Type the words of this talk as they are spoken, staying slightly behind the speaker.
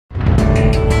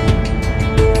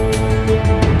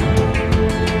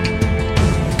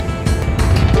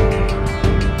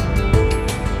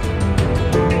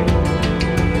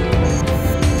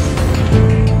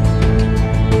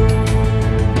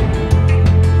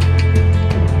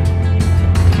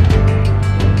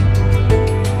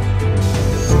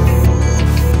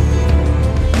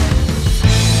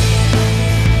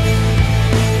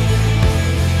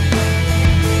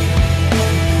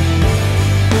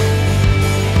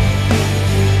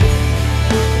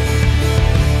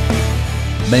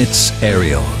Metz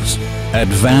Aerials.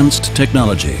 Advanced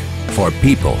technology for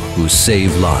people who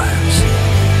save lives.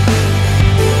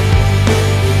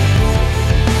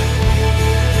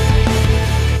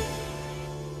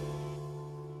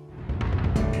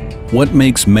 What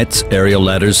makes Metz aerial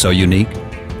ladders so unique?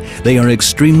 They are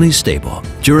extremely stable,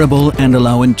 durable, and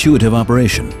allow intuitive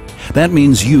operation. That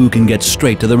means you can get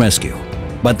straight to the rescue.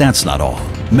 But that's not all.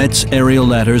 Metz aerial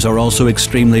ladders are also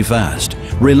extremely fast,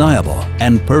 reliable,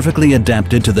 and perfectly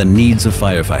adapted to the needs of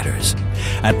firefighters.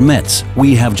 At Metz,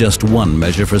 we have just one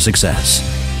measure for success: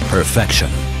 perfection.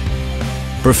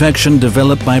 Perfection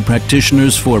developed by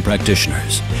practitioners for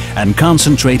practitioners and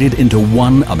concentrated into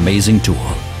one amazing tool.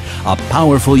 A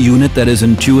powerful unit that is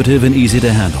intuitive and easy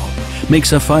to handle,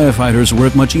 makes a firefighter's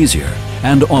work much easier,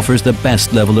 and offers the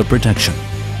best level of protection.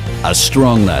 A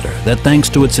strong ladder that, thanks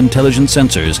to its intelligent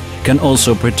sensors, can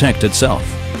also protect itself.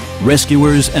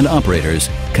 Rescuers and operators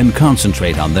can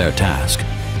concentrate on their task.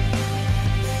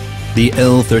 The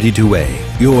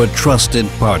L32A, your trusted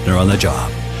partner on the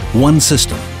job. One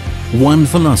system, one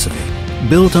philosophy,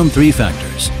 built on three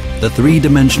factors: the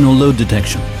three-dimensional load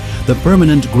detection, the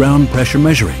permanent ground pressure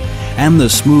measuring, and the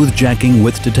smooth jacking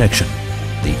width detection.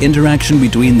 The interaction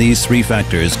between these three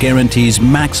factors guarantees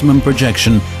maximum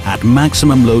projection at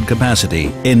maximum load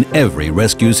capacity in every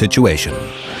rescue situation.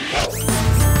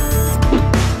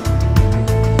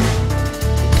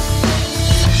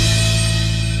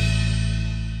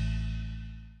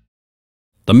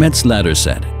 The Metz ladder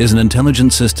set is an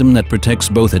intelligent system that protects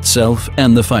both itself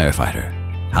and the firefighter.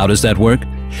 How does that work?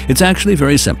 It's actually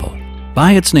very simple.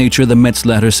 By its nature, the Metz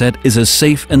ladder set is as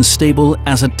safe and stable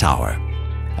as a tower.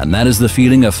 And that is the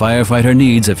feeling a firefighter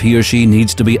needs if he or she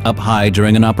needs to be up high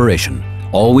during an operation.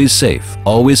 Always safe,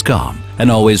 always calm,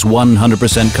 and always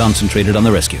 100% concentrated on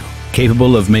the rescue.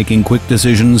 Capable of making quick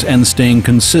decisions and staying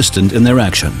consistent in their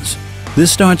actions.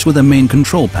 This starts with the main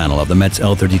control panel of the Metz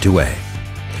L32A.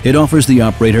 It offers the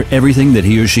operator everything that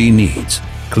he or she needs.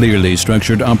 Clearly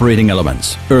structured operating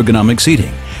elements, ergonomic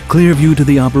seating, clear view to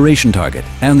the operation target,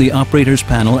 and the operator's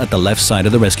panel at the left side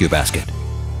of the rescue basket.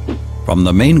 From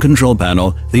the main control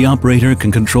panel, the operator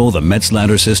can control the Metz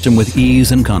ladder system with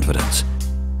ease and confidence.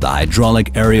 The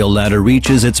hydraulic aerial ladder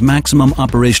reaches its maximum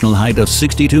operational height of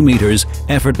 62 meters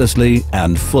effortlessly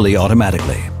and fully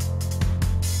automatically.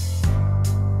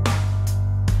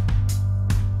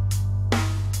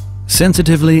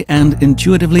 Sensitively and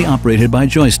intuitively operated by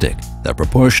joystick, the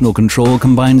proportional control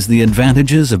combines the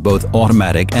advantages of both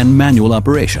automatic and manual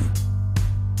operation.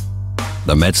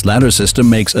 The Metz ladder system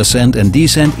makes ascent and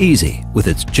descent easy with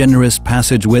its generous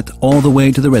passage width all the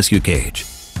way to the rescue cage.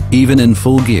 Even in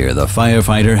full gear, the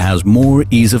firefighter has more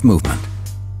ease of movement.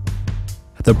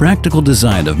 The practical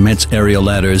design of Metz aerial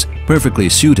ladders, perfectly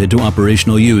suited to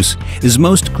operational use, is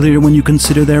most clear when you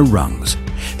consider their rungs.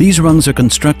 These rungs are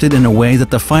constructed in a way that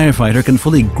the firefighter can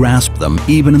fully grasp them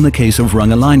even in the case of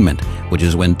rung alignment, which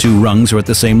is when two rungs are at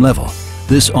the same level.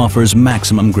 This offers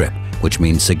maximum grip, which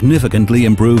means significantly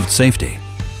improved safety.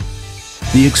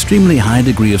 The extremely high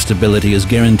degree of stability is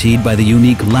guaranteed by the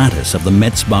unique lattice of the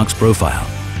Metz box profile.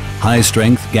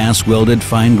 High-strength, gas-welded,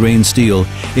 fine-grained steel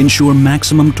ensure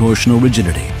maximum torsional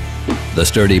rigidity. The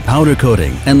sturdy powder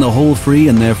coating and the hole-free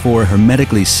and therefore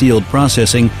hermetically sealed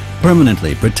processing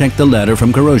permanently protect the ladder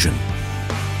from corrosion.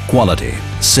 Quality,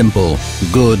 simple,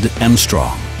 good, and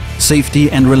strong. Safety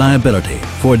and reliability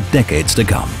for decades to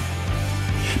come.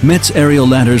 Metz aerial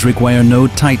ladders require no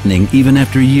tightening even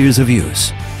after years of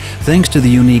use. Thanks to the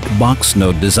unique box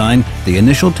node design, the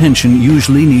initial tension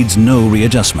usually needs no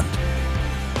readjustment.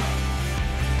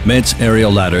 Metz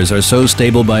aerial ladders are so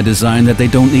stable by design that they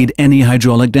don't need any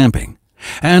hydraulic damping.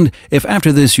 And if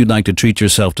after this you'd like to treat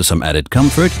yourself to some added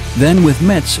comfort, then with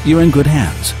Metz you're in good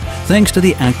hands, thanks to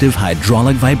the active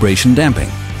hydraulic vibration damping.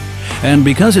 And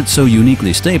because it's so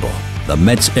uniquely stable, the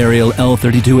Metz Aerial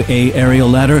L32A aerial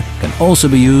ladder can also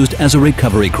be used as a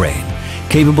recovery crane,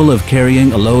 capable of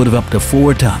carrying a load of up to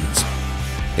 4 tons.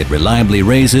 It reliably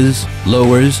raises,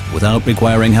 lowers without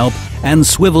requiring help, and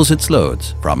swivels its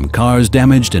loads from cars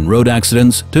damaged in road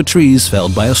accidents to trees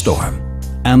felled by a storm.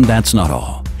 And that's not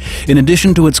all. In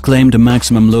addition to its claim to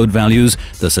maximum load values,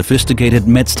 the sophisticated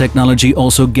Metz technology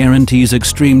also guarantees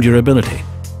extreme durability.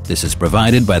 This is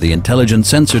provided by the intelligent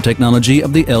sensor technology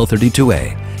of the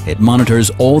L32A. It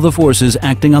monitors all the forces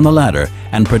acting on the ladder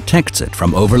and protects it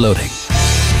from overloading.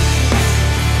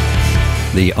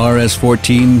 The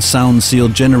RS-14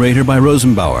 sound-sealed generator by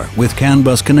Rosenbauer with CAN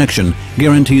bus connection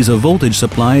guarantees a voltage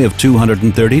supply of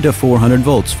 230 to 400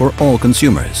 volts for all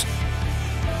consumers.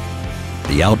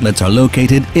 The outlets are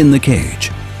located in the cage.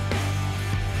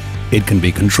 It can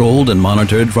be controlled and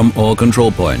monitored from all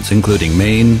control points, including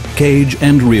main, cage,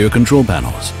 and rear control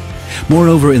panels.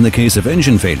 Moreover, in the case of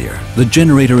engine failure, the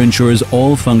generator ensures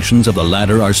all functions of the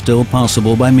ladder are still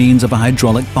possible by means of a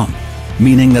hydraulic pump,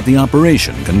 meaning that the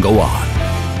operation can go on.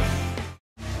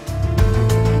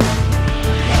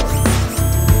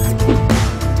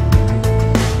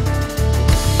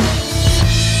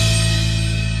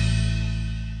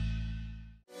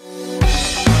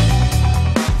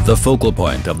 The focal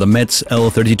point of the Metz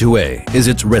L32A is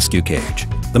its rescue cage,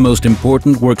 the most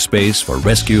important workspace for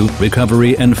rescue,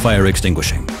 recovery, and fire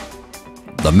extinguishing.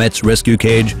 The Metz rescue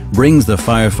cage brings the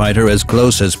firefighter as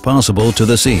close as possible to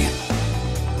the scene.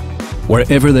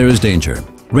 Wherever there is danger,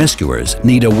 rescuers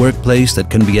need a workplace that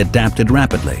can be adapted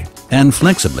rapidly and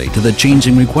flexibly to the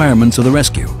changing requirements of the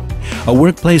rescue. A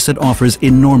workplace that offers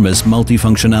enormous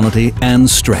multifunctionality and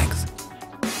strength.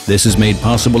 This is made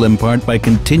possible in part by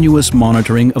continuous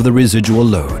monitoring of the residual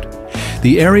load.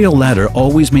 The aerial ladder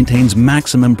always maintains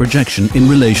maximum projection in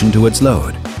relation to its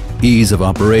load. Ease of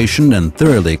operation and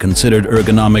thoroughly considered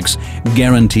ergonomics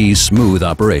guarantee smooth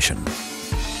operation.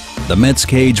 The Metz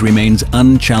cage remains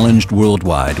unchallenged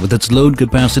worldwide with its load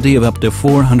capacity of up to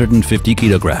 450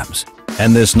 kilograms.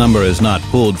 And this number is not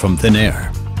pulled from thin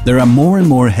air. There are more and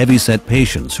more heavy-set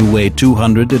patients who weigh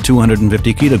 200 to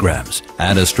 250 kilograms.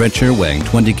 Add a stretcher weighing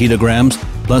 20 kilograms,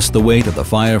 plus the weight of the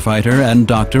firefighter and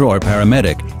doctor or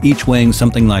paramedic, each weighing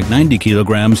something like 90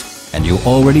 kilograms, and you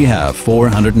already have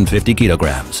 450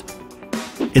 kilograms.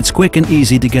 It's quick and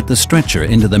easy to get the stretcher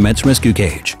into the Metz rescue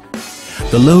cage.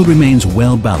 The load remains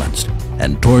well balanced,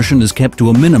 and torsion is kept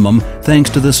to a minimum thanks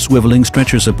to the swiveling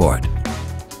stretcher support.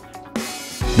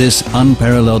 This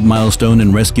unparalleled milestone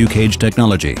in rescue cage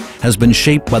technology has been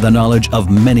shaped by the knowledge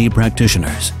of many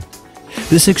practitioners.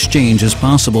 This exchange is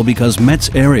possible because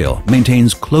Metz Aerial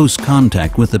maintains close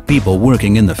contact with the people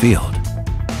working in the field.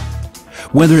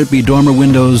 Whether it be dormer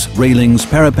windows, railings,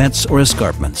 parapets, or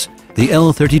escarpments, the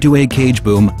L32A cage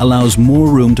boom allows more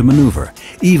room to maneuver,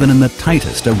 even in the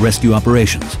tightest of rescue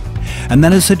operations. And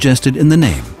that is suggested in the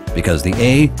name, because the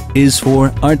A is for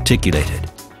articulated.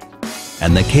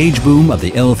 And the cage boom of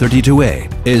the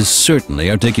L32A is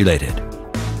certainly articulated.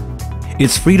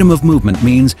 Its freedom of movement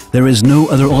means there is no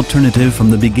other alternative from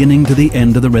the beginning to the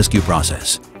end of the rescue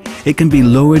process. It can be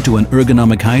lowered to an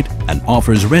ergonomic height and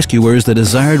offers rescuers the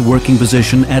desired working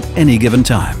position at any given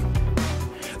time.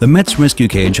 The Metz rescue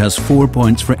cage has 4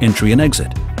 points for entry and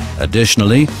exit.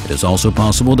 Additionally, it is also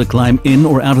possible to climb in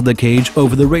or out of the cage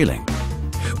over the railing.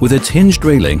 With its hinged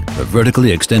railing, the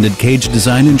vertically extended cage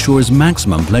design ensures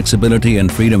maximum flexibility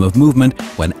and freedom of movement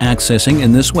when accessing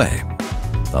in this way.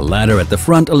 The ladder at the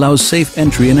front allows safe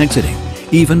entry and exiting,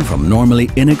 even from normally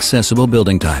inaccessible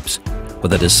building types.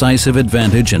 With a decisive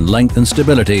advantage in length and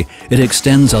stability, it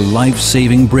extends a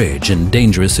life-saving bridge in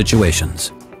dangerous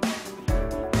situations.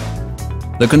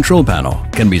 The control panel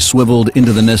can be swiveled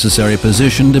into the necessary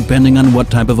position depending on what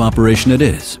type of operation it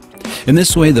is. In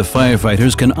this way, the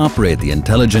firefighters can operate the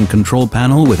intelligent control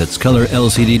panel with its color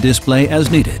LCD display as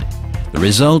needed. The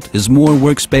result is more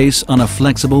workspace on a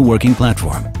flexible working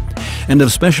platform. And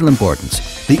of special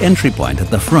importance, the entry point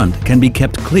at the front can be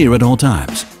kept clear at all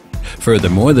times.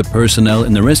 Furthermore, the personnel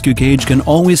in the rescue cage can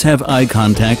always have eye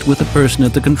contact with the person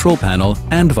at the control panel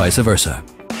and vice versa.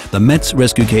 The Metz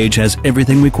rescue cage has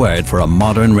everything required for a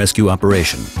modern rescue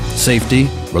operation: safety,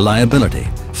 reliability,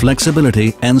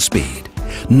 flexibility, and speed.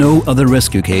 No other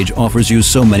rescue cage offers you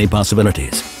so many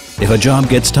possibilities. If a job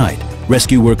gets tight,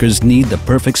 rescue workers need the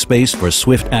perfect space for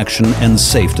swift action and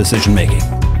safe decision-making.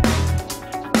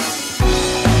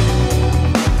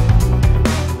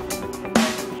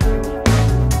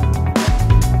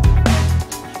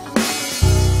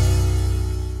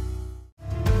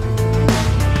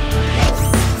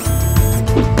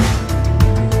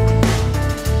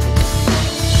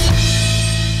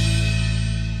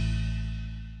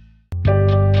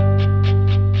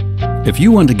 If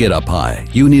you want to get up high,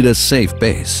 you need a safe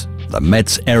base. The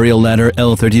Metz Aerial Ladder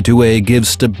L32A gives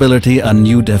stability a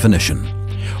new definition.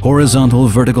 Horizontal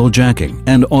vertical jacking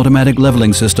and automatic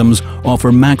leveling systems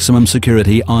offer maximum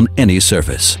security on any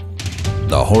surface.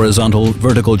 The horizontal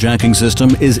vertical jacking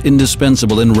system is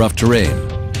indispensable in rough terrain.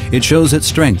 It shows its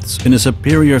strengths in a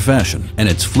superior fashion, and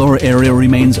its floor area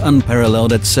remains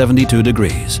unparalleled at 72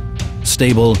 degrees.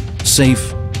 Stable,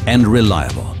 safe, and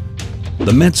reliable.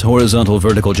 The Metz horizontal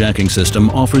vertical jacking system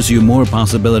offers you more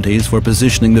possibilities for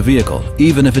positioning the vehicle,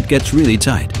 even if it gets really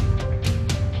tight.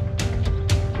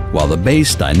 While the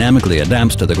base dynamically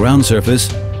adapts to the ground surface,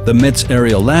 the Metz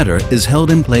aerial ladder is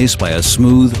held in place by a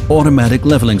smooth, automatic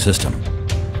leveling system.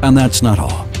 And that's not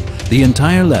all. The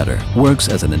entire ladder works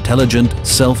as an intelligent,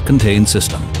 self-contained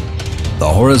system. The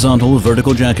horizontal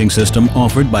vertical jacking system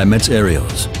offered by Metz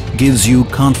Aerials gives you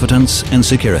confidence and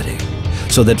security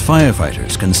so that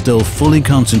firefighters can still fully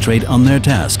concentrate on their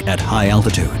task at high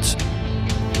altitudes.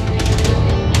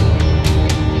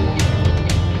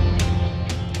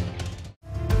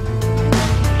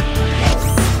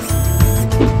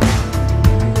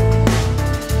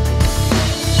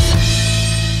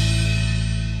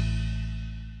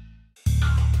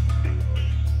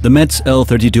 The Metz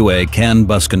L32A CAN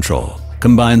bus control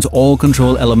combines all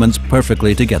control elements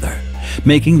perfectly together,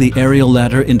 making the aerial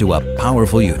ladder into a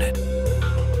powerful unit.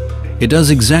 It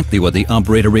does exactly what the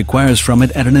operator requires from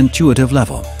it at an intuitive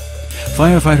level.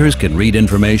 Firefighters can read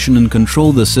information and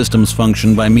control the system's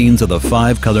function by means of the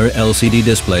 5-color LCD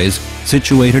displays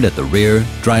situated at the rear,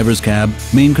 driver's cab,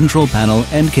 main control panel,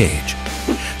 and cage.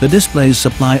 The displays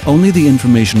supply only the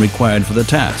information required for the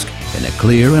task in a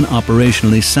clear and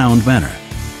operationally sound manner.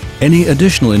 Any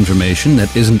additional information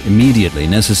that isn't immediately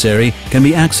necessary can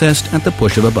be accessed at the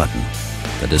push of a button.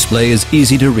 The display is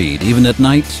easy to read even at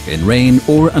night, in rain,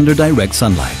 or under direct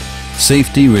sunlight.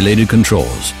 Safety-related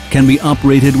controls can be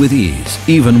operated with ease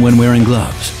even when wearing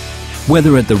gloves.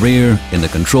 Whether at the rear, in the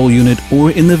control unit,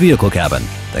 or in the vehicle cabin,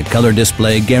 the color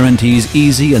display guarantees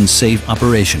easy and safe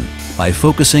operation by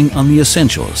focusing on the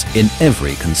essentials in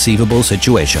every conceivable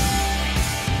situation.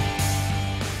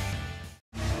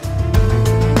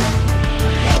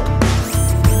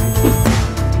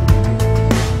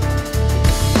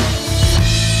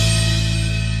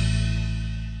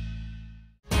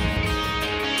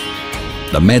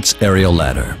 The Metz Aerial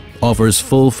Ladder offers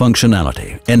full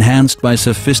functionality enhanced by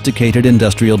sophisticated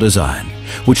industrial design,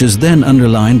 which is then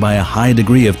underlined by a high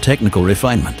degree of technical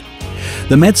refinement.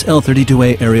 The Metz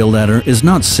L32A aerial ladder is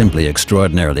not simply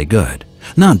extraordinarily good,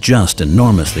 not just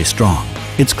enormously strong.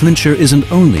 Its clincher isn't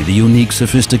only the unique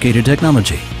sophisticated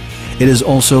technology, it is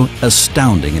also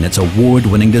astounding in its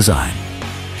award-winning design.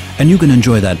 And you can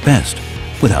enjoy that best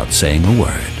without saying a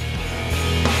word.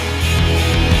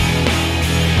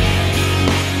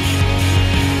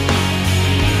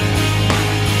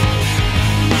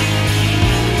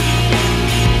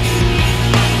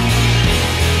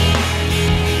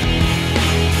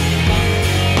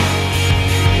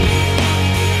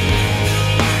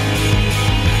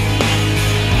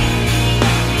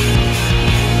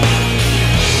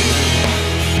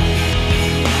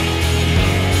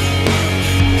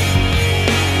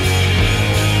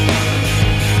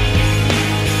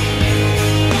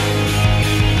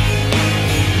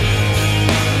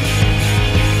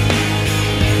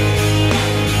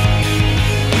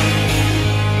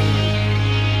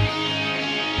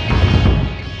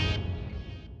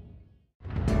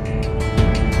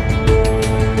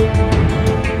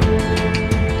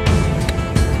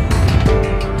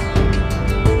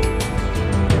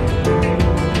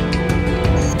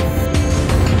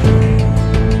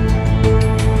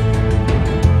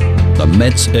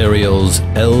 Metz Aerials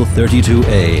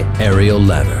L32A aerial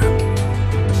ladder.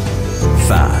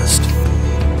 Fast,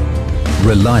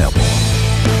 reliable,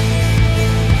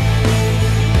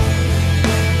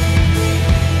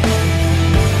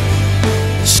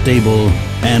 stable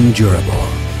and durable,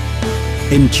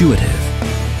 intuitive,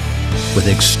 with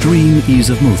extreme ease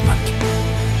of movement,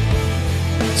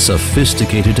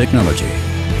 sophisticated technology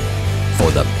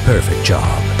for the perfect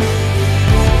job.